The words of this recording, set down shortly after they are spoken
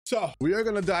So we are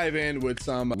gonna dive in with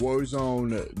some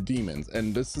Warzone demons,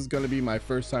 and this is gonna be my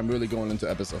first time really going into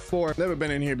episode 4. Never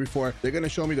been in here before. They're gonna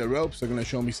show me the ropes. They're gonna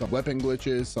show me some weapon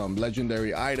glitches, some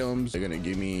legendary items. They're gonna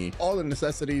give me all the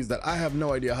necessities that I have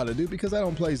no idea how to do because I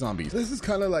don't play zombies. This is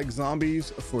kind of like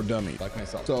zombies for dummies like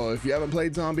myself. So if you haven't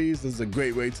played zombies, this is a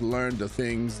great way to learn the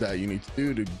things that you need to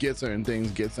do to get certain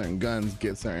things, get certain guns,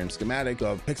 get certain schematics.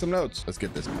 So pick some notes. Let's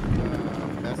get this.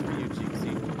 That's for you,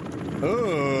 Cheeksy.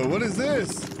 Oh, what is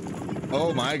this?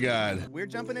 Oh my God. We're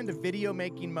jumping into video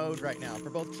making mode right now for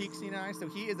both Cheeksy and I. So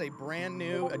he is a brand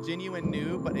new, a genuine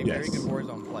noob, but a very good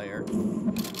Warzone player.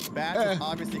 Bats is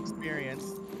obviously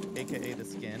experienced, aka the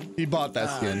skin. He bought that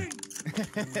skin.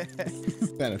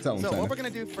 Santa, tell him, so Santa. what we're gonna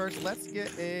do first, let's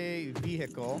get a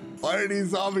vehicle. Why are these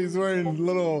zombies wearing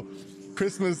little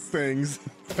Christmas things?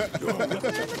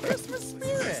 the Christmas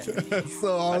spirit. That's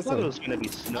so awesome. I thought it was gonna be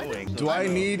snowing. Do I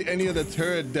need any of the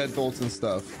turret deadbolts and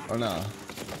stuff or not?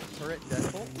 Turret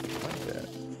deadbolt?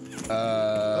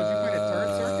 Oh, did you find a turret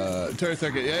circuit? Turret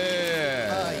circuit,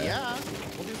 yeah. Yeah.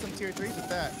 We'll do some tier 3s with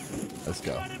that. Let's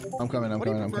go. I'm coming, I'm what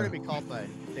coming, do you I'm prefer coming. to be called by?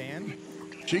 Dan?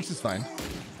 Cheeks is fine.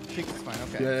 Cheeks is fine,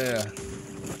 okay. Yeah.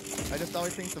 I just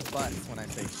always think of butts when I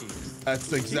say cheeks.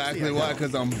 That's exactly why,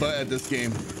 because I'm butt at this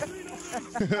game.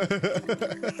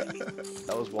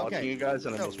 I was watching you guys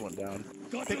and I almost went down.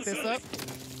 Pick this up.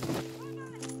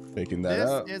 Picking that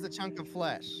up. This is a chunk of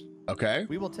flesh. Okay.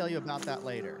 We will tell you about that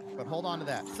later, but hold on to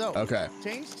that. So,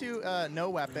 change to no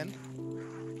weapon.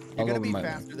 You're going to be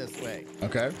faster this way.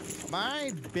 Okay.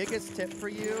 My biggest tip for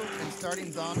you in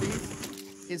starting zombies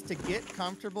is to get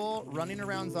comfortable running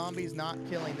around zombies, not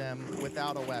killing them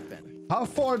without a weapon. How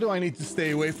far do I need to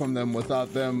stay away from them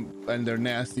without them and their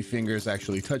nasty fingers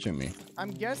actually touching me?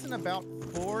 I'm guessing about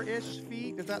 4-ish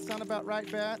feet. Does that sound about right,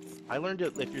 Bats? I learned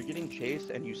it if you're getting chased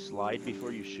and you slide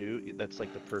before you shoot, that's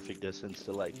like the perfect distance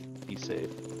to like be safe.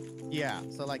 Yeah,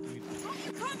 so like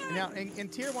now in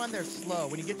tier 1 they're slow.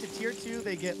 When you get to tier 2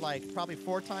 they get like probably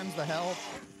 4 times the health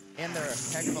and they're a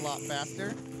heck of a lot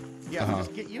faster. Yeah, so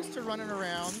just get used to running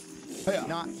around,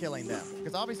 not killing them.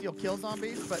 Because obviously you'll kill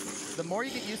zombies, but the more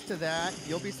you get used to that,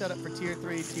 you'll be set up for tier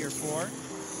 3, tier 4.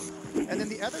 And then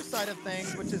the other side of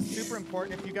things, which is super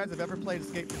important if you guys have ever played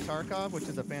Escape from Tarkov, which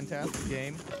is a fantastic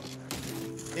game,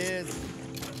 is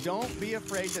don't be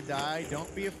afraid to die.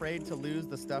 Don't be afraid to lose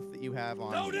the stuff that you have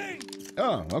on you.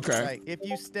 Oh, okay. Right. If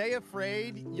you stay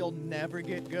afraid, you'll never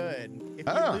get good. If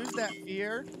you lose that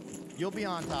fear, you'll be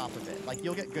on top of it. Like,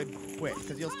 you'll get good quick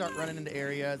because you'll start running into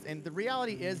areas. And the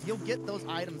reality is you'll get those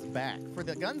items back. For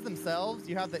the guns themselves,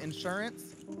 you have the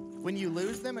insurance. When you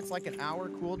lose them, it's like an hour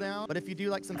cooldown. But if you do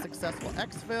like some successful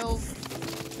exfils,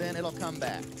 then it'll come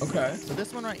back. Okay. So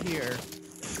this one right here,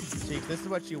 Chief, this is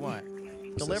what you want.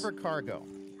 Deliver cargo.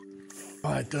 Oh,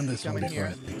 I've done this one before.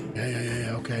 Here.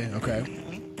 Yeah. Okay.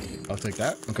 I'll take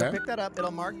that. Okay. So pick that up.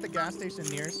 It'll mark the gas station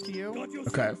nearest to you.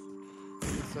 Okay.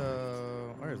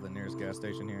 So, where's the nearest gas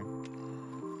station here?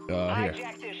 Here.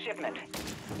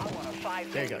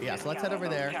 There you go. Yeah, so let's head over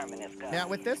there. Now,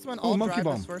 with this one, I'll drive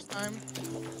this first time.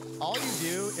 All you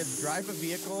do is drive a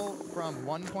vehicle from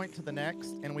one point to the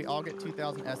next, and we all get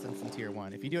 2,000 essence in tier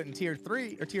 1. If you do it in tier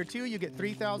 3 or tier 2, you get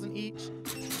 3,000 each.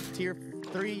 Tier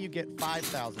 3, you get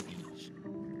 5,000 each.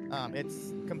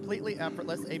 It's completely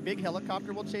effortless. A big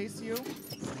helicopter will chase you,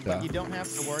 but you don't have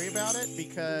to worry about it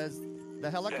because the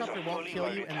helicopter won't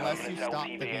kill you unless you stop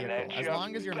the vehicle. As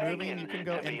long as you're moving, you can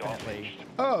go infinitely.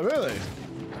 Oh, really?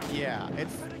 Yeah,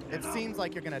 it seems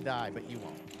like you're gonna die, but you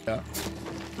won't. Yeah.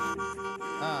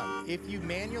 If you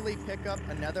manually pick up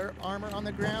another armor on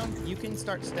the ground, you can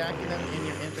start stacking them in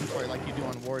your inventory like you do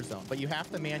on Warzone, but you have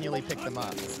to manually pick them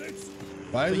up.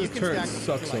 Why does this turret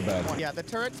suck so bad? Yeah, the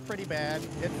turret's pretty bad.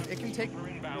 It can take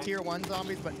tier 1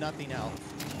 zombies, but nothing else.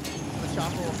 The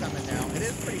chopper will come in now. It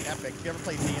is pretty epic. If you ever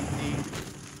played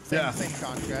DMZ, same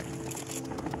contract.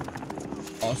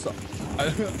 Awesome.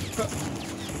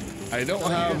 I don't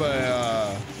have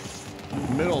a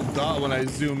middle dot when I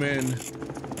zoom in.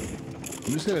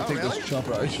 I'm just gonna take this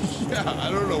chopper. Yeah, I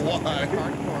don't know why.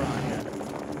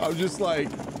 I'm just like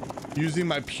using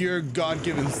my pure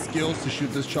God-given skills to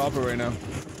shoot this chopper right now.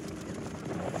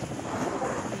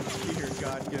 Pure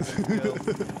God-given skills.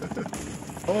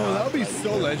 Oh, that would be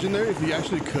so legendary if he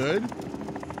actually could.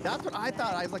 That's what I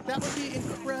thought. I was like, that would be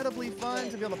incredibly fun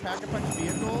to be able to pack a bunch of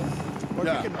vehicles. Or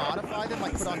you can modify them,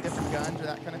 like put on different guns or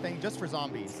that kind of thing, just for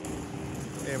zombies.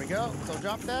 There we go. So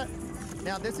drop that.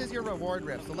 Now, this is your reward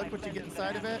rift. So look what you get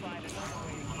inside of it.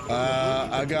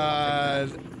 I got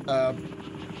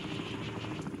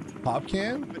pop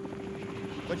can.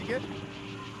 What'd you get?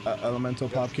 Elemental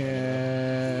pop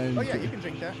can. Oh yeah, you can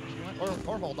drink that if you want,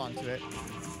 or hold on to it.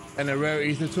 And a rare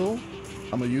ether tool.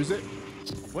 I'm gonna use it.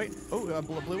 Wait, oh, a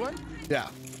blue one? Yeah.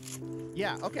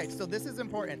 Yeah, okay, so this is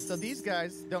important. So these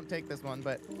guys, don't take this one,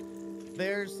 but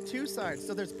there's two sides.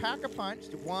 So there's Pack-a-Punch,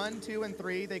 1, 2, and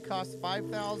 3. They cost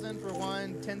 5,000 for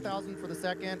one, 10,000 for the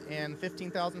second, and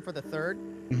 15,000 for the third.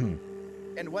 Mm-hmm.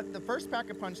 And what the first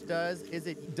Pack-a-Punch does is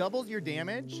it doubles your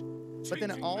damage, but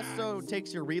then it also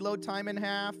takes your reload time in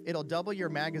half. It'll double your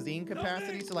magazine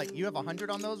capacity. So like you have 100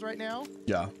 on those right now.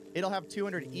 Yeah. It'll have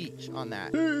 200 each on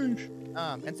that. Sheesh.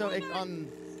 And so on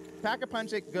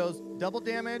Pack-a-Punch, it goes double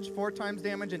damage, 4 times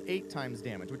damage, and 8 times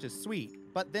damage, which is sweet.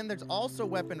 But then there's also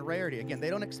weapon rarity. Again, they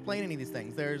don't explain any of these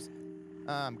things. There's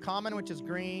common, which is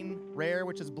green, rare,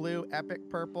 which is blue, epic,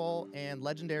 purple, and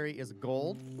legendary is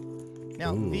gold.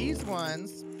 Now, these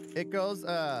ones, it goes,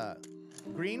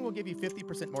 green will give you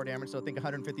 50% more damage, so think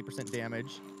 150%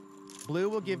 damage. Blue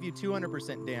will give you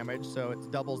 200% damage, so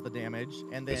it doubles the damage.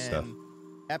 And then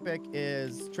epic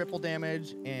is triple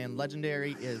damage, and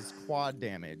legendary is quad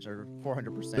damage, or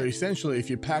 400%. So essentially, if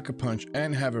you pack a punch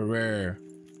and have a rare,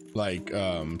 like,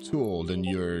 tool, then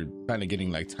you're kind of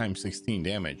getting like times 16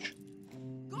 damage.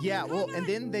 Yeah, well, and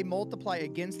then they multiply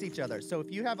against each other. So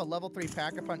if you have a level 3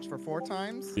 Pack-a-Punch for 4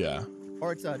 times, Yeah.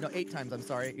 or it's no 8 times, I'm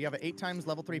sorry. You have an 8 times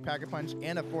level 3 Pack-a-Punch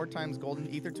and a 4 times golden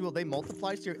ether tool. They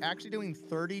multiply, so you're actually doing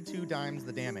 32 times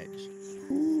the damage.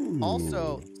 Ooh.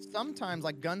 Also, sometimes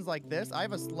like guns like this, I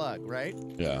have a slug, right?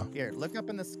 Yeah. Here, look up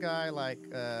in the sky, like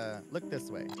look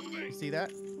this way. You see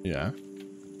that? Yeah.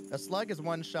 A slug is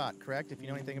 1 shot, correct? If you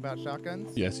know anything about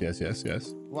shotguns. Yes, yes, yes,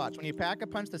 yes. Watch, when you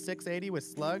Pack-a-Punch the 680 with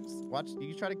slugs, watch,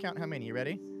 you try to count how many. You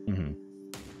ready? Mm-hmm.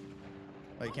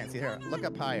 Oh, you can't see here. Look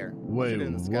up higher. Wait, Shoot it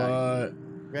in the sky. what?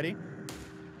 Ready?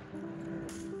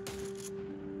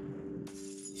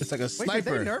 It's like a Wait,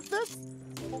 sniper. did they nerf this?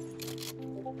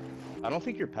 I don't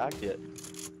think you're packed yet.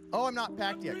 Oh, I'm not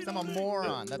packed yet, because I'm a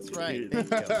moron. That's right. Dude.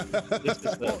 Thank you. This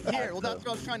is Well, the here, well, that's what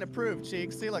I was trying to prove,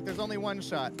 Cheeks. See, look, there's only 1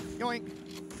 shot. Yoink.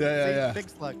 Yeah, See, yeah. big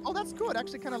slug. Oh, that's cool. It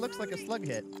actually kind of looks like a slug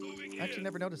hit. I actually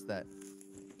never noticed that.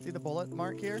 See the bullet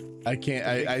mark here? I can't.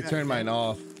 I turned mine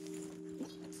off.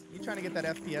 You trying to get that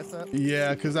FPS up?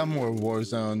 Yeah, because I'm more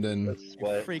Warzone than.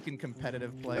 sweat. Freaking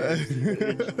competitive player.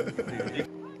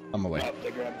 I'm away.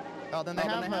 Oh, then they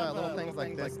have little things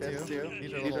like this too.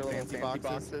 These are little fancy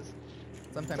boxes.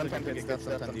 Sometimes you can get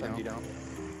stuff, sometimes you don't.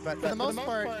 But for the most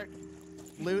part,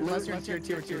 loot, unless you're in tier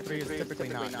 2 or tier 3, is typically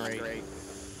not great.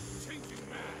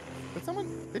 But someone,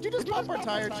 did you just pop our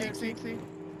tire, Cheeksy?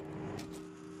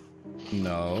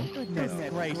 No. Goodness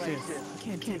gracious.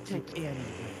 Can't take you anywhere.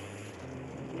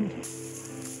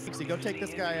 Cheeksy, go take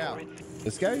this guy out.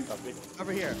 This guy?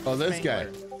 Over here. Oh, this guy.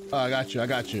 Spangler. Oh, I got you. I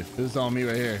got you. This is on me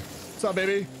right here. What's up,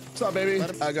 baby? What's up, baby?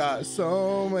 I got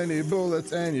so many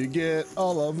bullets and you get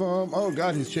all of them. Oh,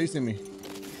 God, he's chasing me.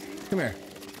 Come here.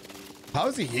 How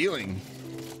is he healing?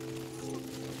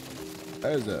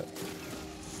 There's it.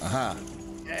 Aha.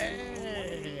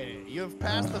 Hey, you've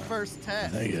passed the first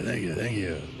test. Thank you, thank you, thank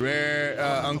you. Rare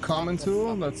uncommon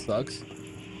tool? That sucks.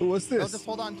 Ooh, what's Oh, this? just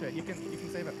hold on to it. You can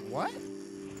save it. What?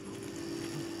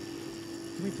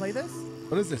 Can we play this?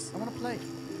 What is this? I want to play.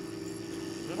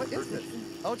 What is this?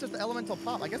 Oh, it's just the elemental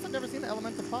pop. I guess I've never seen the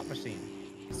elemental pop machine.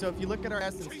 So if you look at our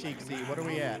essence, Cheeksy, what are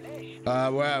we at?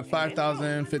 We're at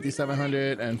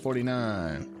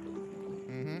 5,549.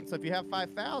 So if you have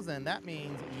 5,000, that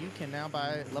means you can now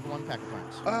buy level 1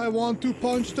 Pack-a-Punch. I want to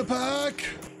punch the pack.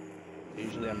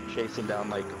 Usually I'm chasing down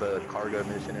like the cargo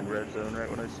mission in red zone right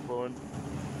when I spawn.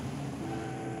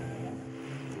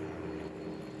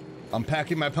 I'm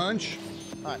packing my punch.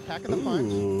 All right, packing the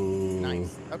punch. Ooh.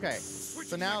 Nice. Okay.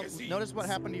 So now notice what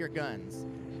happened to your guns.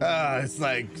 It's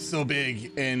like so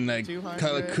big and like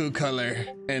 200. cool color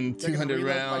and They're gonna 200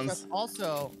 reload twice rounds. fast.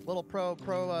 Also, little pro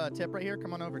tip right here.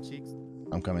 Come on over, Cheeks.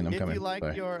 I'm coming. I'm If coming. you like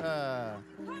Sorry. your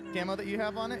camo that you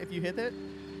have on it, if you hit it,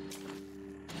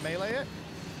 melee it.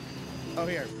 Oh,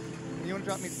 here. You want to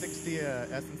drop me 60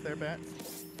 essence there, Bats?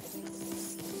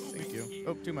 Thank you.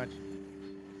 Oh, too much.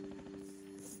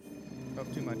 Oh,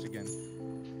 too much again.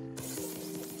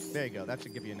 There you go. That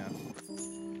should give you enough.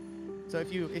 So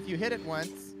if you hit it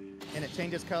once and it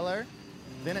changes color,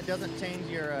 then it doesn't change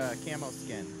your camo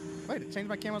skin. Wait, it changed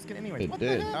my camo skin anyway. It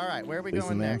did. All right, where are we This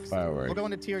going man next? firework. We're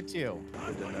going to tier 2.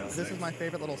 This is my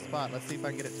favorite little spot. Let's see if I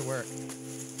can get it to work.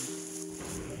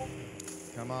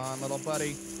 Come on, little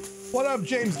buddy. What up,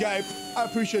 James Guy? I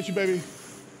appreciate you, baby.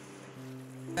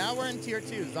 Now we're in tier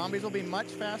 2. Zombies will be much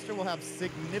faster. We'll have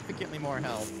significantly more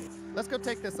health. Let's go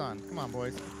take this on. Come on,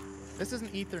 boys. This is an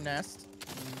ether nest.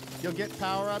 You'll get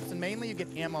power-ups, and mainly you get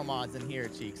ammo mods in here,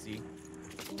 Cheeksy.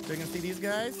 So you can see these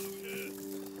guys.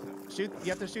 You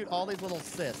have to shoot all these little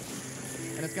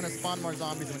cysts, and it's gonna spawn more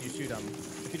zombies when you shoot them.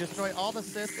 If If you destroy all the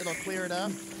cysts, it'll clear it up.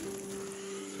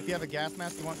 If you have a gas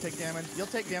mask, you won't take damage. You'll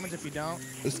take damage if you don't.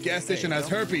 This gas station has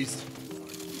herpes.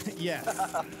 Yes.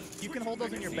 You can hold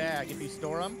those in your bag if you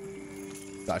store them.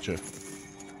 Gotcha.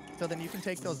 So then you can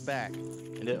take those back.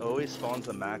 And it always spawns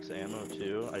a max ammo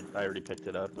too. I already picked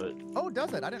it up, but Oh,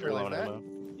 does it? I didn't realize that. ammo.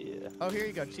 Yeah. Oh, here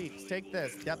you go, Cheeks. Take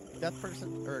this. Death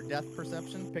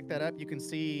perception. Pick that up. You can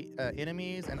see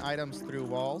enemies and items through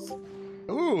walls.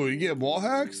 Ooh, you get wall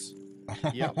hacks?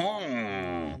 Yep.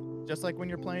 Just like when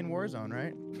you're playing Warzone,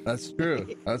 right? That's true.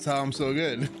 That's how I'm so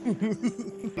good.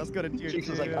 Let's go to tier 2. Cheeks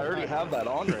is like, I already have that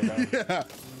on right now. Yeah,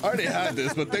 I already had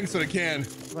this, but thanks for the can.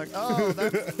 Like, oh,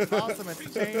 that's awesome.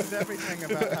 It's changed everything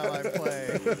about how I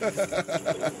play.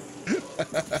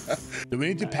 Do we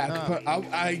need to pack a punch?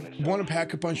 I want to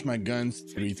pack a punch my guns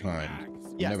 3 times.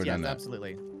 Yes, Never done that.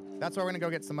 Absolutely. That's why we're going to go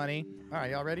get some money. All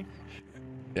right, y'all ready?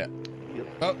 Yeah. Yep.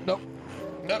 Oh, no.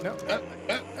 Nope.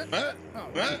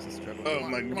 Oh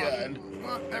my God.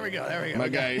 There we go. My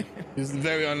guy is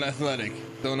very unathletic.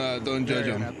 Don't judge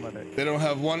him. They don't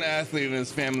have one athlete in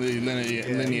his family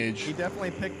lineage. He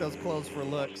definitely picked those clothes for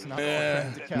looks, not for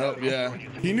practicality. Nope, yeah.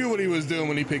 He knew what he was doing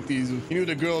when he picked these. He knew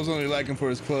the girls only like him for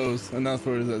his clothes and not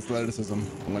for his athleticism.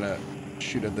 I'm gonna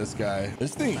shoot at this guy.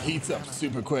 This thing heats up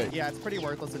super quick. Yeah, it's pretty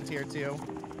worthless in tier 2.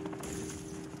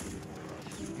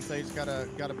 So you just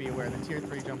gotta be aware. The tier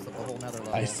 3 jumps up a whole nother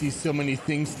level. I see so many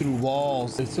things through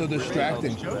walls. It's so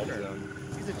distracting. Joker.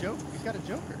 He's a joke. He's got a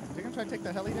Joker. Is he gonna try to take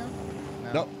the heli down?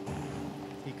 No. Nope.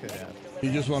 He could have.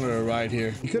 He just wanted to ride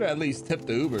here. He could have at least tipped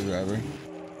the Uber driver.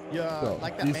 Yeah, So,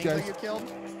 like that these mango guys- you killed.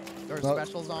 Or Well,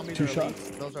 special zombies. 2 or shots.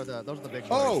 elites. Those are the big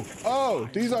boys. Oh,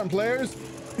 these aren't players.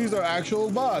 These are actual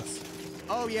bots.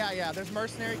 Oh yeah. There's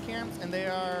mercenary camps, and they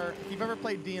are. If you've ever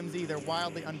played DMZ, they're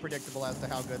wildly unpredictable as to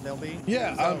how good they'll be.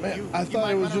 Yeah, So I you thought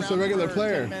might it was run just a around regular for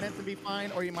player. 10 minutes and be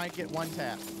fine, or you might get one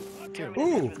tap. Too.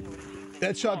 Ooh,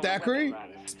 Deadshot Daiquiri,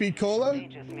 Speed Cola.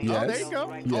 Yes. Oh, there you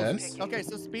go. Yes. Oh, okay,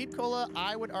 so Speed Cola,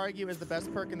 I would argue, is the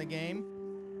best perk in the game.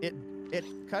 It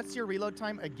cuts your reload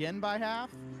time again by half,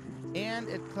 and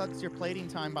it cuts your plating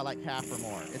time by like half or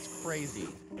more. It's crazy.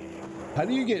 How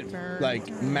do you get like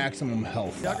maximum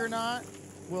health? Juggernaut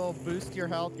will boost your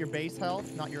health, your base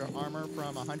health, not your armor,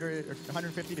 from 100 or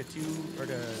 150 to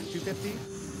 250.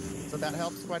 So that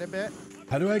helps quite a bit.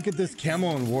 How do I get this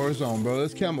camo in Warzone, bro?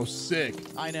 This camo's sick.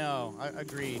 I know. I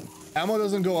agreed. Ammo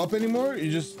doesn't go up anymore. You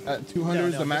just at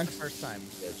 200 is the max. Just the first time.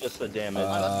 Yeah, just the damage.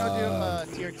 Let's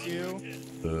go do tier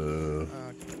 2.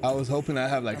 I was hoping I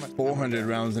have like 400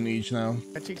 rounds in each now.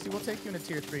 Cheeksy, we'll take you into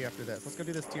tier 3 after this. Let's go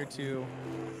do this tier 2.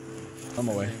 I'm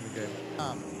away.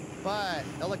 But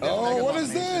look, Oh, what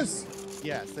is this?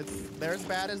 Yes, they're as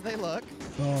bad as they look.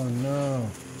 Oh no.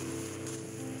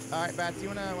 All right, Bats, you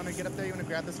wanna get up there? You wanna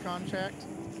grab this contract,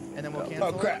 and then we'll cancel.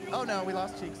 Oh crap! Oh no, we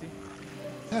lost Cheeksy.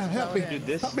 Help me, Dude,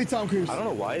 this. help me, Tom Cruise. I don't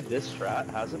know why this strat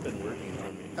hasn't been working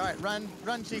for me. All right, run,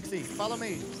 Cheeksy. Follow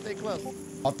me. Stay close.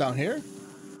 Up down here.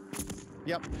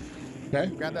 Yep. Okay.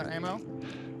 Grab that ammo,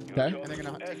 Okay. and they're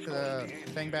gonna take the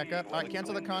thing back up. All right,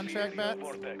 cancel the contract, Bats.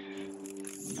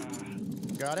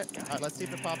 Got it. All right, let's see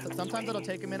if it pops up. Sometimes it'll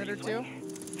take a minute or 2.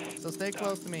 So stay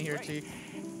close to me here, Cheek.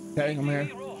 Okay, I'm here.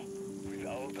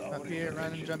 Up here,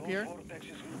 run and jump here.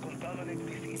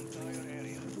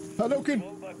 Hadouken.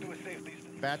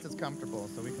 Bats is comfortable,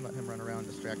 so we can let him run around and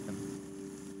distract them.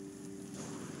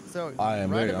 So I am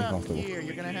right very about uncomfortable. here,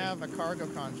 you're gonna have a cargo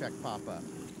contract pop up.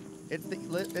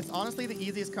 It's honestly the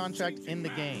easiest contract in the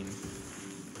game,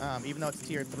 even though it's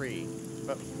tier 3.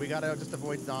 But we gotta just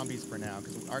avoid zombies for now,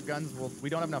 because our guns we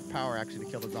don't have enough power actually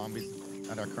to kill the zombies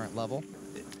at our current level.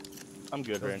 I'm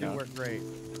good Those right do now. work great.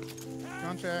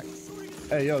 Contract.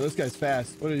 Hey, yo, this guy's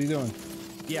fast. What are you doing?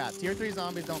 Yeah, tier 3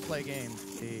 zombies don't play games.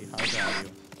 See how value.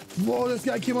 Whoa, this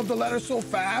guy came up the ladder so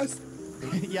fast.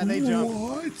 Yeah, they jump.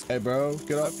 What? Hey, bro,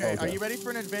 get up. Okay, are you ready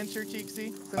for an adventure,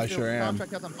 Cheeksy? Since I sure am. The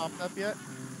contract hasn't popped up yet.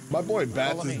 My boy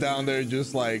Bats Follow is me. down there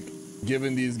just like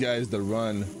giving these guys the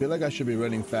run. I feel like I should be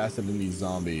running faster than these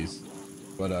zombies.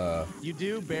 But You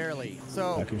do barely.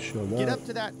 So I can show get up. up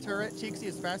to that turret, Cheeksy,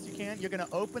 as fast as you can. You're gonna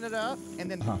open it up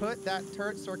and then put that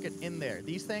turret circuit in there.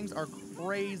 These things are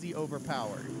crazy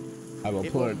overpowered. I will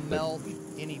It will put the melt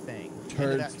anything. into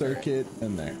turret that turret. circuit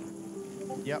in there.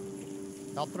 Yep.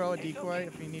 I'll throw a decoy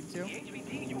if you need to.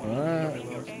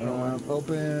 Alright,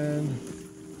 open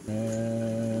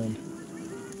and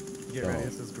Get ready.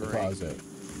 This is great. deposit.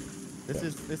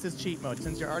 This is cheat mode.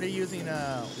 Since you're already using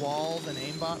walls and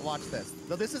aimbot, watch this.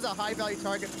 So this is a high value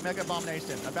target mega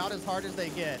abomination, about as hard as they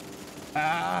get. Let's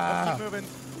Ah, keep moving.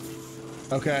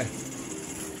 okay.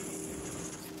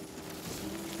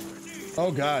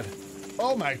 Oh God.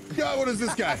 Oh my God, what is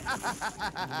this guy?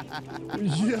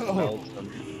 Yo.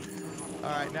 All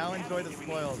right, now enjoy the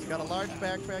spoils. Got a large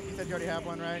backpack. You said you already have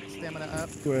one, right? Stamina up.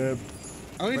 Equip.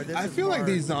 I mean, I feel like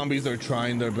these zombies are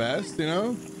trying their best, you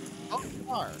know? Oh,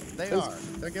 they are. They are.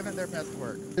 They're giving it their best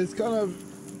work. It's kind of,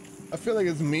 I feel like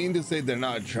it's mean to say they're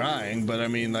not trying, but I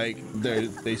mean, like,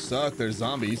 they suck. They're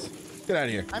zombies. Get out of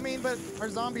here. I mean, but are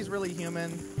zombies really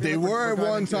human? They were at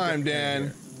one time,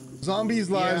 Dan. Zombies'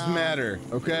 lives matter,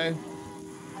 okay?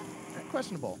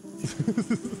 Questionable.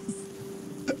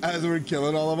 As we're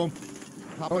killing all of them.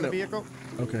 Hop in the vehicle.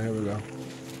 Okay, here we go.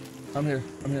 I'm here.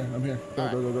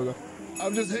 Go.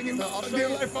 I'm just hanging on dear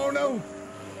life. Oh no.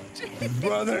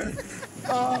 Brother.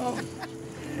 Oh.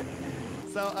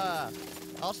 So,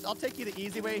 I'll take you the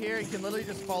easy way here. You can literally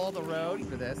just follow the road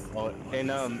for this. Oh,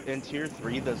 in tier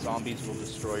 3, the zombies will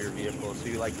destroy your vehicle, so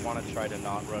you like want to try to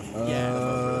not run.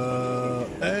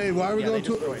 Hey, why are we going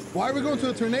to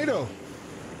a tornado?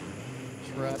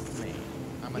 Trust me,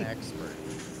 I'm an expert.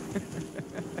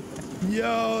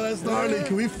 Yo, that's gnarly.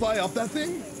 Can we fly up that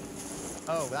thing?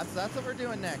 Oh, that's what we're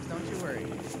doing next. Don't you worry.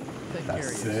 Take care of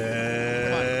you.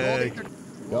 Sick. Come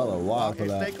on, y'all are wild for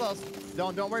that. Stay close.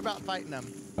 Don't worry about fighting them.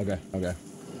 Okay.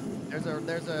 There's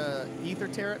a ether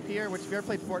turret here, which if you ever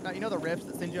played Fortnite, you know the rifts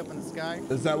that send you up in the sky?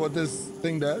 Is that what this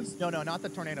thing does? No, not the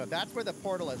tornado. That's where the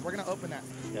portal is. We're gonna open that.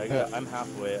 Yeah, I'm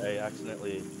halfway. I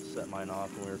accidentally set mine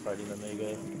off when we were fighting the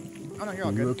mega. Oh no, you're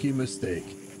all good. Rookie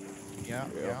mistake. Yeah.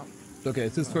 Okay,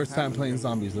 it's his first time playing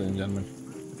zombies, ladies and gentlemen.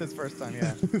 It's his first time,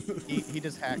 yeah. he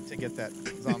just hacked to get that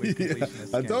zombie completionist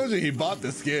skin. I told you he bought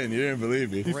the skin. You didn't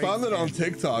believe me. He found it on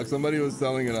TikTok. Somebody was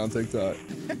selling it on TikTok.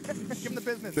 Give him the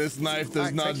business. This knife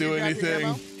does not do anything.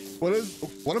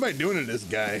 What am I doing to this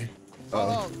guy?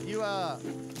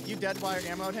 You dead wire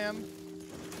ammoed him?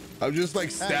 I'm just like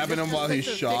stabbing him while he's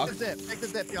shocked. Take the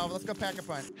zip, y'all. Let's go pack a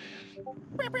punch.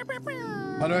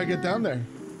 How do I get down there?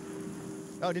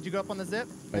 Oh, did you go up on the zip?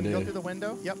 I did. Go through the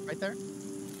window? Yep, right there.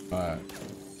 All right.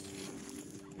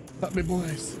 Help me,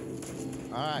 boys.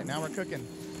 All right, now we're cooking.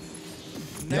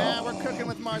 Now we're cooking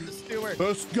with Martha Stewart.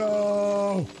 Let's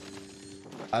go.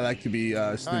 I like to be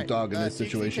Snoop Dogg in this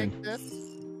situation. Take this.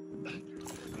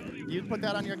 You put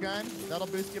that on your gun. That'll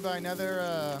boost you by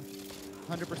another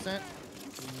 100%.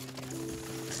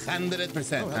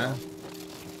 100%, huh?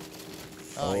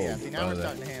 Oh, yeah. See, now we're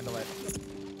starting to handle it.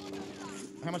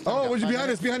 How much time? Oh, what's behind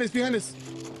us? Behind us.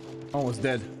 Almost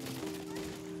dead.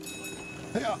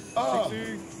 Yeah. Oh.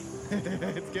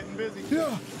 It's getting busy.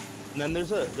 Yeah. And then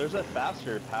there's a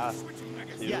faster path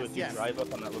too if you drive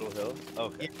up on that little hill.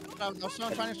 Okay. Yeah, I was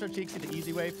trying to show Cheeksy the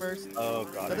easy way first. Oh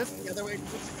god. So this is the other way.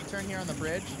 If you turn here on the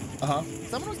bridge.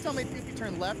 Someone was telling me if you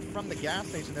turn left from the gas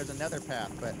station, there's another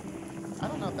path, but I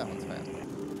don't know if that one's fast.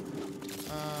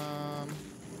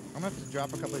 I'm gonna have to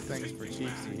drop a couple of things for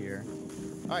Cheeksy here.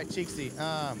 All right, Cheeksy.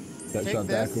 Take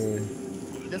this.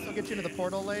 This will get you into the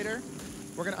portal later.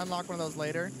 We're gonna unlock one of those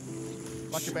later.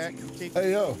 Watch your back, Cheeksy.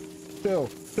 Hey yo,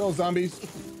 chill, zombies.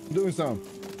 I'm doing something.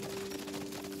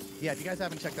 Yeah, if you guys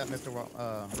haven't checked out Mr.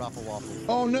 Raffle Waffles.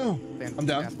 Oh no, I'm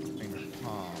down.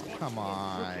 Oh, come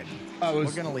on.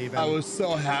 We're gonna leave him. I was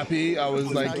so happy. I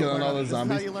was like killing all the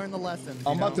zombies. This is how you learn the lesson.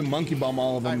 I'm about to monkey bomb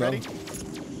all of them, though. Ready?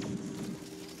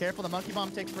 Careful, the monkey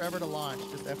bomb takes forever to launch.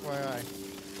 Just FYI.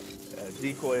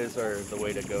 Decoys are the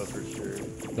way to go for sure.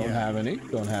 Don't have any.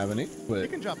 But you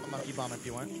can drop a monkey bomb if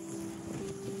you want.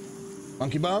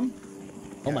 Monkey bomb?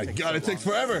 Oh my god, it takes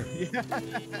forever. Yeah.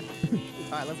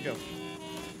 All right, let's go.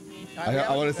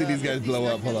 I want to see these guys blow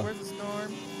up. Hold on. Where's the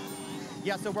storm?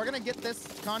 Yeah, so we're gonna get this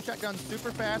contract done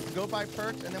super fast. Go buy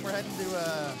perks, and then we're heading to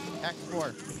Act 4.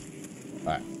 All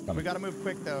right. We gotta move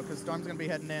quick though, because storm's gonna be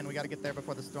heading in. We gotta get there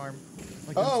before the storm.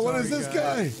 Like, oh, what is this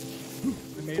guy?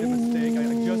 I made a mistake.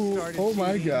 I just started. Oh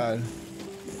my god.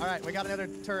 All right, we got another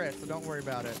turret, so don't worry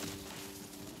about it.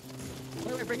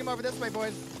 Wait, bring him over this way,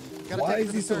 boys. Why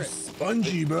is he so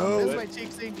spongy, bro? This way,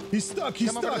 Cheeksy. He's stuck.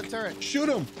 He's stuck. Over to the turret. Shoot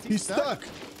him. He's stuck.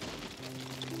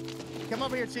 Come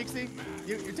over here, Cheeksy.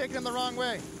 You're taking him the wrong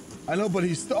way. I know, but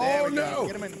he's stuck. Oh no!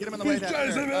 Get him in the way. Of that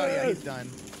turret. Oh yeah, he's done.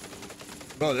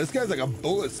 Bro, this guy's like a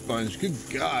bullet sponge. Good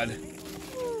god.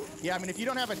 Yeah, I mean, if you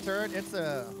don't have a turret, it's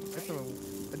a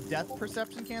death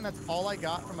perception can. That's all I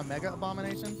got from a mega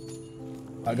abomination.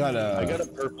 I got a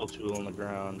purple tool on the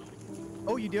ground.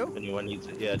 Oh, you do? Anyone needs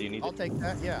it? Yeah, do you need it? I'll take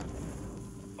that, yeah.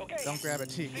 Okay. Don't grab it,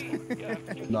 Cheeks.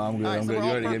 No, I'm good. I'm good. You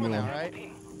already gave me one. Now,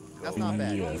 right? That's not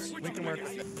bad. Yes. We can work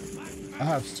with it. I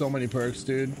have so many perks,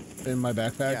 dude, in my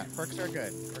backpack. Yeah, perks are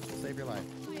good. Perks will save your life.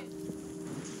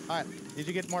 All right, did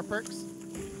you get more perks?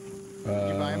 Did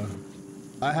you buy them?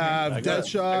 I have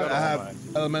Deathshot. I have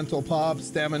Elemental Pop,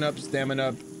 Stamina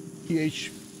Up,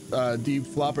 pH deep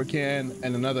flopper can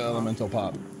and another elemental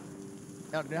pop.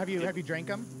 Now, have you drank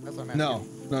them? That's what I'm asking.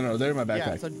 No, they're in my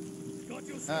backpack. Yeah,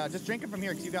 so just drink them from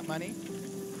here because you got money.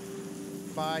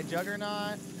 Buy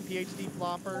Juggernaut, PhD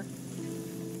flopper.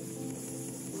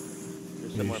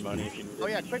 There's some more money if you need it. Oh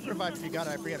yeah, quick revive if you got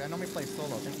it. I forget. I normally play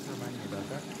solo. Thanks for reminding me about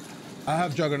that. I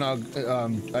have Juggernaut.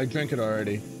 I drank it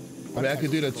already. I mean, I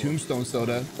could do the Tombstone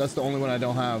soda. That's the only one I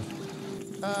don't have.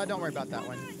 Don't worry about that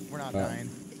one. We're not dying.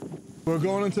 We're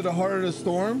going into the heart of the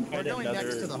storm. We're going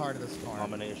next to the heart of the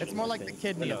storm. It's more like the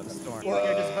kidney of the storm. Whoa.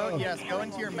 Here, just vote yes. Go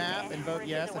into your map and vote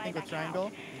yes. I think with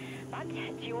triangle.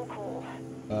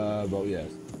 Vote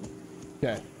yes.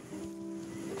 Okay.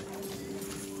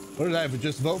 What did I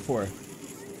just vote for?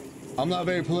 I'm not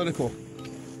very political.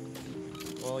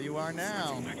 Well, you are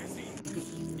now.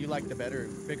 You like the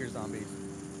bigger zombies.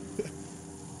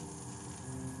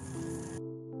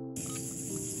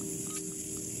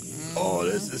 Oh,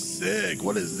 this is sick.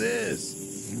 What is this?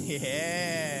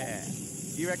 Yeah.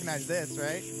 You recognize this,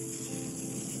 right?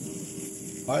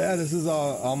 Oh yeah, this is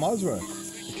Al-Mazrah,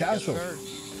 the castle. Yes, sir.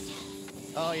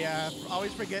 Oh yeah,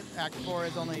 always forget Act 4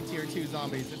 is only tier 2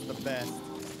 zombies. It's the best.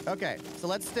 Okay, so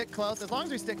let's stick close. As long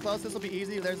as we stick close, this will be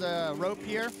easy. There's a rope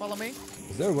here. Follow me.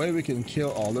 Is there a way we can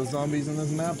kill all the zombies in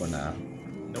this map or not?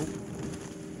 Nope.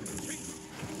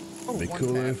 It'd be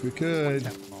cooler if we could.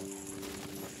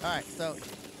 All right, so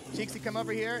Cheeksy, come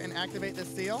over here and activate this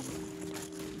seal.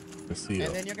 The seal.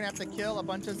 And then you're gonna have to kill a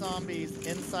bunch of zombies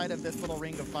inside of this little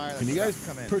ring of fire. Can you guys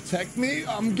come in? protect me?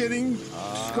 I'm getting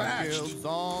scratched. Kill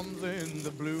zombies in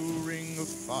the blue ring of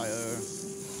fire.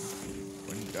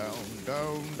 Went down,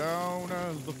 down, down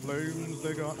as the flames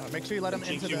they got. Make sure you let them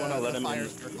into the fire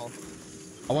circle.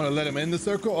 I want to let him in the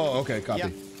circle? Oh, okay, copy.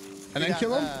 Yep. And then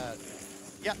kill him?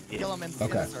 Yeah, kill him in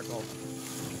the circle.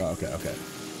 Oh, okay.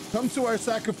 Come to our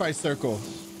sacrifice circle.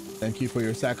 Thank you for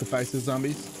your sacrifices,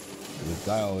 zombies. There's a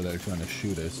guy over there trying to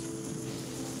shoot us.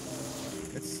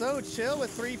 It's so chill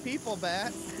with 3 people,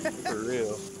 Bat. For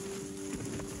real.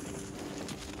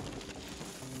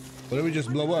 What did we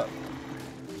just blow up?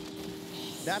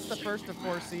 That's the first of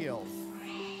 4 seals.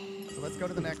 So let's go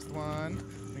to the next one.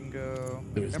 We can go.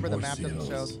 Remember the map doesn't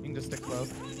show. You can just stick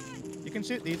close. You can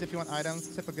shoot these if you want items.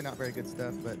 Typically not very good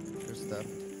stuff, but there's stuff.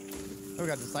 Oh, we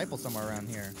got a disciple somewhere around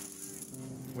here.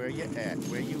 Where you at?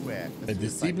 Where you at? A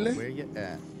disciple? Where you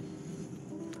at?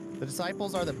 The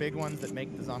disciples are the big ones that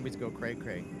make the zombies go cray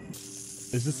cray.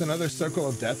 Is this another circle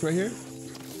of death right here?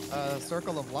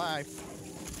 Circle of life.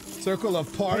 Circle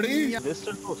of party? This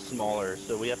circle's smaller,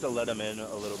 so we have to let them in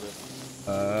a little bit.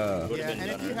 Yeah,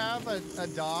 and if you have a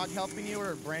dog helping you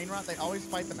or a brain rot, they always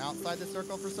fight them outside the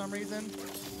circle for some reason.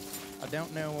 I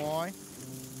don't know why.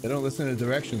 They don't listen to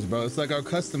directions, bro. It's like our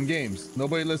custom games.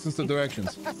 Nobody listens to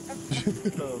directions.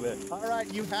 All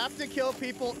right, you have to kill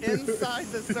people inside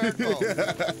the circle.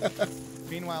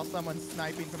 Meanwhile, someone's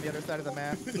sniping from the other side of the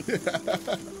map.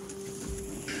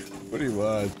 What do you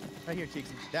want? Right here, Cheeks.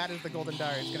 That is the golden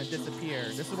diary. It's going to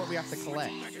disappear. This is what we have to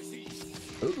collect.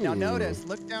 Ooh. Now notice,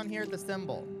 look down here at the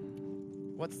symbol.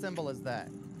 What symbol is that?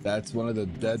 That's one of the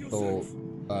deadbolt.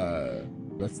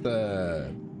 That's the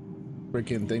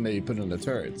freaking thing that you put in the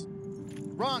turrets.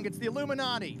 Wrong. It's the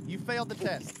Illuminati. You failed the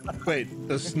test. Wait,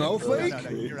 the snowflake? No,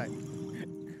 you're right.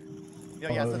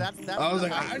 Yeah, so that's I was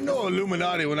like, I know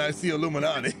Illuminati when I see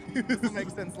Illuminati. This will make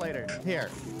sense later. Here.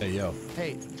 Hey, yo.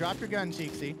 Hey, drop your gun,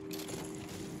 Cheeksy.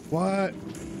 What?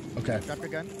 Okay. Drop your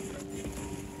gun.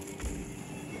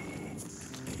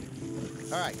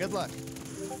 All right, good luck.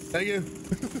 Thank you.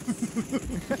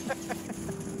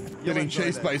 Getting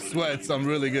chased by sweats. I'm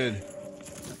really good.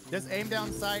 Just aim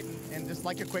down sight and just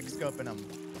like a quick scope in them.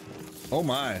 Oh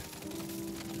my.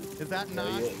 Is that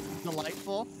not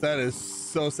delightful? That is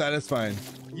so satisfying.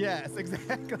 Yes,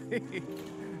 exactly.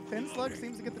 10 Slug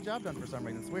seems to get the job done for some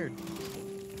reason. It's weird.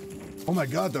 Oh my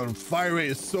god, the fire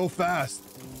rate is so fast.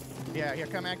 Yeah, here,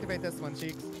 come activate this one,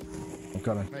 Cheeks. I'm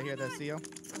coming. Right here, the seal.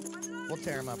 We'll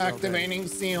tear him up. Activating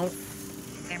seal.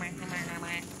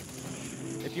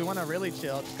 If you want to really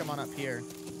chill, just come on up here,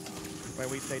 where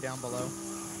we stay down below.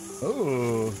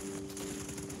 Ooh.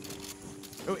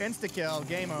 Ooh, insta-kill,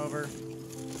 game over.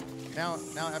 Now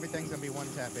everything's gonna be one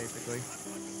tap, basically.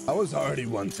 I was already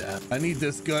one tap. I need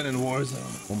this gun in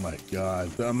Warzone. Oh my god.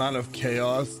 The amount of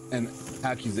chaos and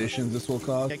accusations this will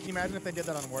cause. Yeah, can you imagine if they did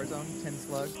that on Warzone? 10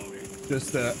 Slugs.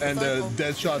 Just the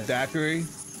Deadshot daiquiri.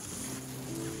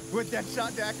 With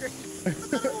Deadshot daiquiri?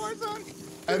 Warzone?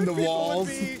 And the People walls.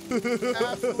 would be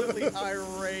absolutely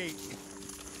irate.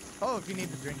 Oh, if you need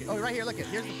to drink it. Oh, right here, look it.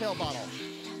 Here's the pill bottle.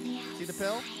 See the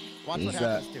pill? Watch what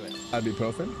happens to it.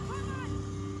 Ibuprofen?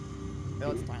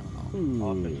 No, it's Tylenol. Ooh.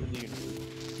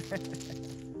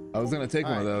 I was gonna take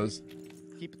one of those.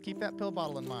 Keep that pill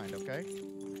bottle in mind, okay?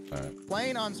 All right.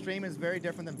 Playing on stream is very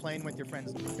different than playing with your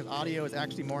friends because audio is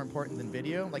actually more important than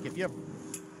video. Like if you have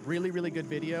really, really good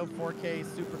video, 4K,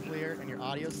 super clear, and your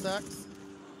audio sucks,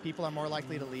 people are more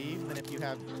likely to leave than if you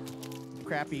have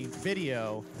crappy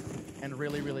video and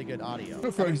really, really good audio.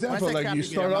 For example, like you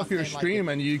start off your stream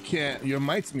and you can't, your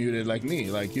mic's muted like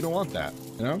me. Like you don't want that,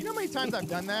 you know? You know how many times I've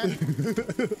done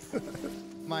that?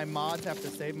 My mods have to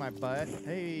save my butt.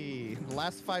 Hey, the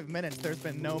last 5 minutes, there's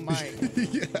been no mic.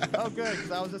 Yeah. Oh, good,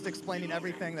 because I was just explaining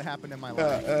everything that happened in my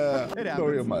life. It happens.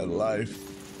 Story of my life.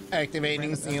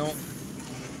 Activating seal.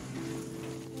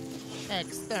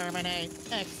 Exterminate,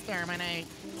 exterminate.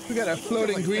 We got a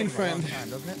floating green friend. Time,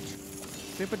 doesn't it?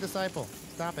 Stupid disciple,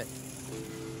 stop it.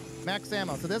 Max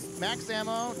ammo. So this max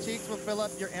ammo, Cheeks will fill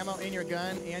up your ammo in your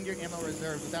gun and your ammo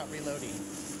reserves without reloading.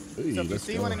 Ooh, so if you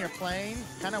see one in your plane,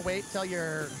 kind of wait till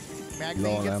your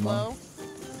magazine gets low,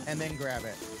 and then grab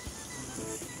it.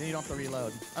 Then you don't have to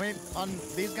reload. I mean, on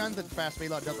these guns, the fast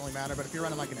reload doesn't really matter, but if you're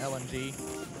running like an LMG,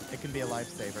 it can be a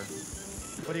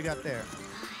lifesaver. What do you got there?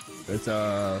 It's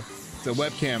a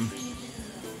webcam.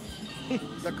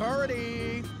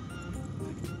 Security.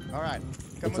 All right,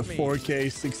 come with me. It's a 4K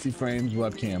 60 frames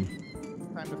webcam.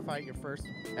 Time to fight your first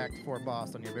Act 4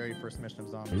 boss on your very first mission of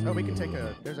zombies. Oh, we can take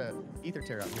there's a ether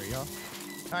tear out here, y'all. All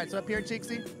right, so up here,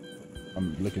 Cheeksy.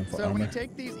 I'm looking for So armor. when you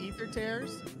take these ether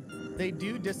tears, they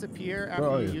do disappear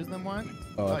after you use them once.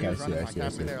 Oh, okay, you're I see, running I like see, I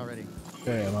halfway see. there already.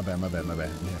 Yeah, my bad.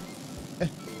 Yeah.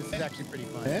 This is actually pretty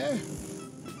fun.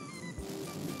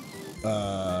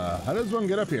 How does one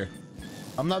get up here?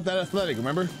 I'm not that athletic,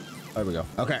 remember? There we go.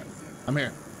 Okay, I'm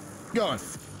here. Going.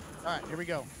 All right, here we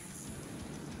go.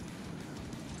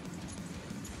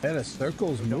 Yeah, the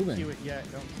circle's moving. Don't cue it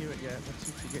yet. Don't cue it yet. Let's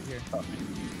see if we get here. Oh.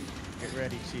 Get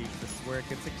ready, Cheeks. This is where it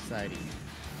gets exciting.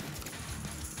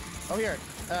 Oh, here.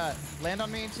 Land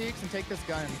on me, Cheeks, and take this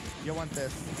gun. You'll want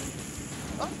this.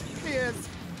 Oh, he is.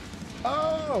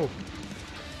 Oh!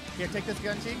 Here, take this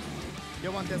gun, Cheeks.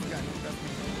 You'll want this gun. Trust me.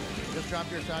 Just drop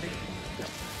your shotty.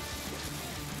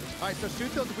 All right, so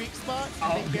shoot those weak spots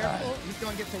and be careful. He's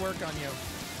going to get to work on you.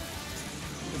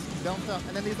 Just don't thump.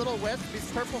 And then these little wisps, these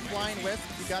purple flying wisps,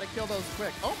 you got to kill those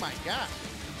quick. Oh my gosh.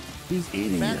 He's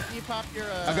eating Max, you pop your...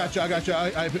 I got you. I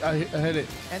hit it.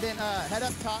 And then head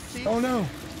up top, Cheeks. Oh no.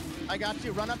 I got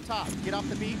you. Run up top. Get off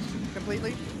the beach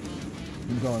completely.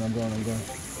 I'm going. Oh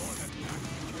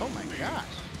my gosh.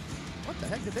 What the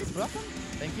heck? Did they buff him?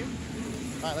 Thank you.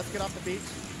 All right, let's get off the beach.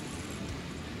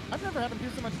 I've never had him do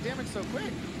so much damage so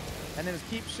quick. And then just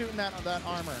keep shooting that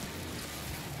armor.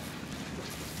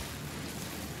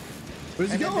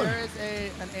 Where's he going? There is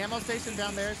an ammo station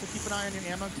down there, so keep an eye on your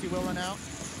ammo because you will run out.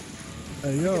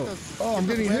 Hey, yo. I'm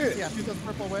getting hit. Yeah, shoot those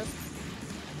purple wisps.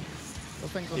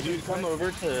 Those things will Did you shoot come quick.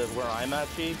 over to where I'm at,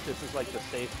 Chief? This is like the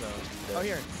safe zone. Oh,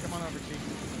 here. Come on over, Chief.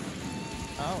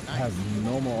 Oh, nice. I have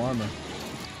no more armor.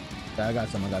 Yeah, I got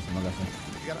some. You got it?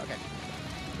 Okay.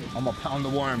 I'm gonna pound the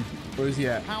worm. Where is he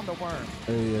at? Pound the worm.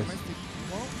 There he is.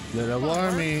 Whoa. Little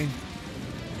wormy. You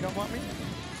don't want me?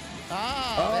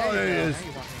 Ah, Oh, there he is. Now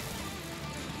you want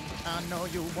me. I know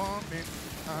you want me.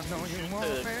 I know you want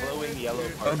The me. glowing yellow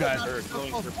part. Oh, God. Or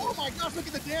glowing Oh, purple. oh my gosh, look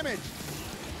at the damage.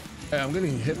 Hey, I'm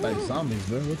getting hit by zombies,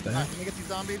 bro. What the All right, heck? let me get these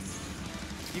zombies.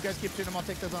 You guys keep shooting them. I'll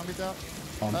take the zombies out.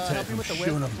 I'm Help me with the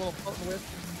shooting wisp. him. Little potent wisp.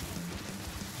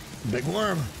 Big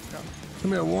worm. Go.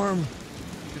 Come here, worm.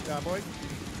 Good job, boy.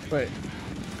 Wait.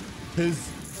 His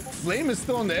flame is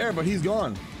still in the air, but he's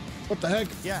gone. What the heck?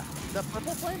 Yeah. The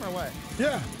purple flame or what?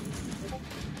 Yeah.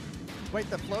 Wait,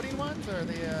 the floating ones or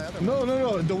the other ones?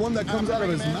 No. The one that comes out of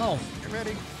his man. mouth. Get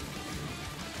ready.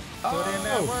 Put in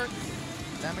that work.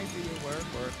 Let me see you work.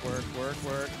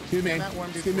 Excuse me. And that worm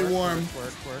dude, Excuse me, worm.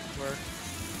 Work.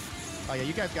 Oh yeah,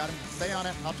 you guys got him. Stay on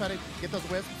it. I'll try to get those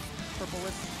wisps. Purple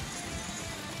wisps.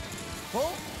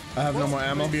 Pull. I have no more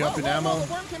ammo. Be up in ammo.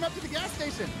 The worm came up to the gas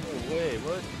station. Oh, wait,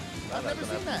 what? I've never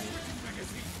seen that.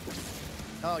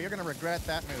 Oh, you're gonna regret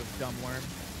that move, dumb worm.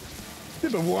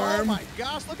 Stupid Oh worm. my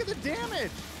gosh, look at the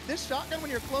damage. This shotgun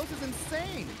when you're close is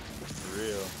insane. For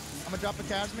real. I'm gonna drop the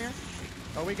cashmere.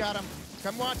 Oh, we got him.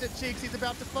 Come watch it, Cheeks. He's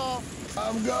about to fall.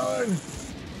 I'm going.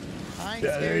 I ain't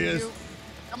Yeah, there he scared is. you.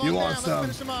 Come on You down. want Let's some.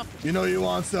 finish him off. You know you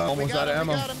want some. Almost out of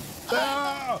ammo. We got him.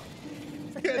 Ah!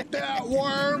 Get that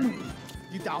worm.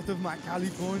 Get out of my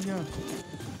California.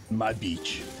 My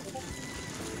beach.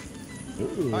 All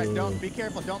right, don't be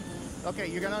careful. Don't. Okay,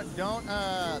 you're gonna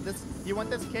this. You want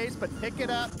this case, but pick it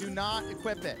up. Do not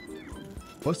equip it.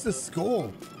 What's the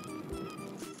skull?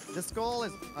 The skull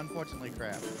is unfortunately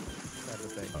crap. Sad to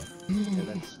say. And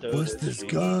then stowed What's it this to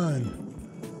be- gun?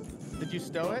 Did you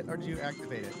stow it or did you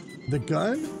activate it? The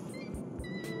gun?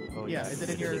 Oh Yeah, is it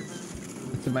in your?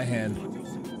 It's in my hand.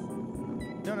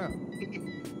 No.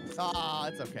 Ah,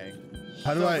 it's okay.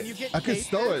 How do So I? when you get I can cases-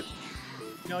 stow it.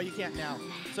 No, you can't now.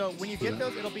 So when you get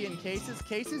those, it'll be in cases.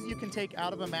 Cases you can take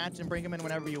out of a match and bring them in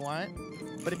whenever you want.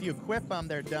 But if you equip them,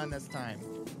 they're done this time.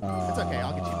 It's okay.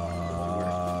 I'll get you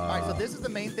one. All right. So this is the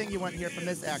main thing you want here from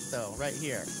this act, though, right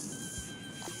here.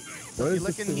 So if you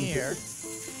look in here.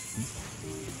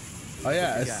 Oh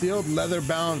yeah, a sealed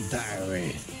leather-bound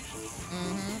diary.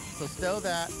 So stow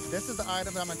that. This is the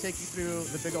item that I'm gonna take you through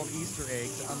the big old Easter egg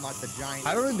to unlock the giant.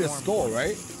 I don't need the skull,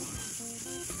 right?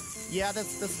 Yeah, the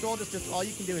skull just all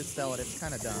you can do is sell it. It's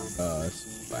kind of dumb.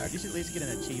 It's black. You should at least get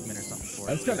an achievement or something for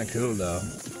it. That's kind of cool though.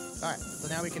 All right, so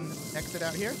now we can exit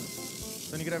out here.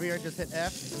 So when you get over here, just hit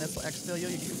F, and this will exfil you.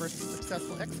 You get your first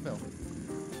successful exfil.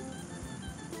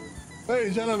 Hey,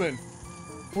 gentlemen,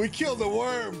 we killed the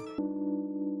worm.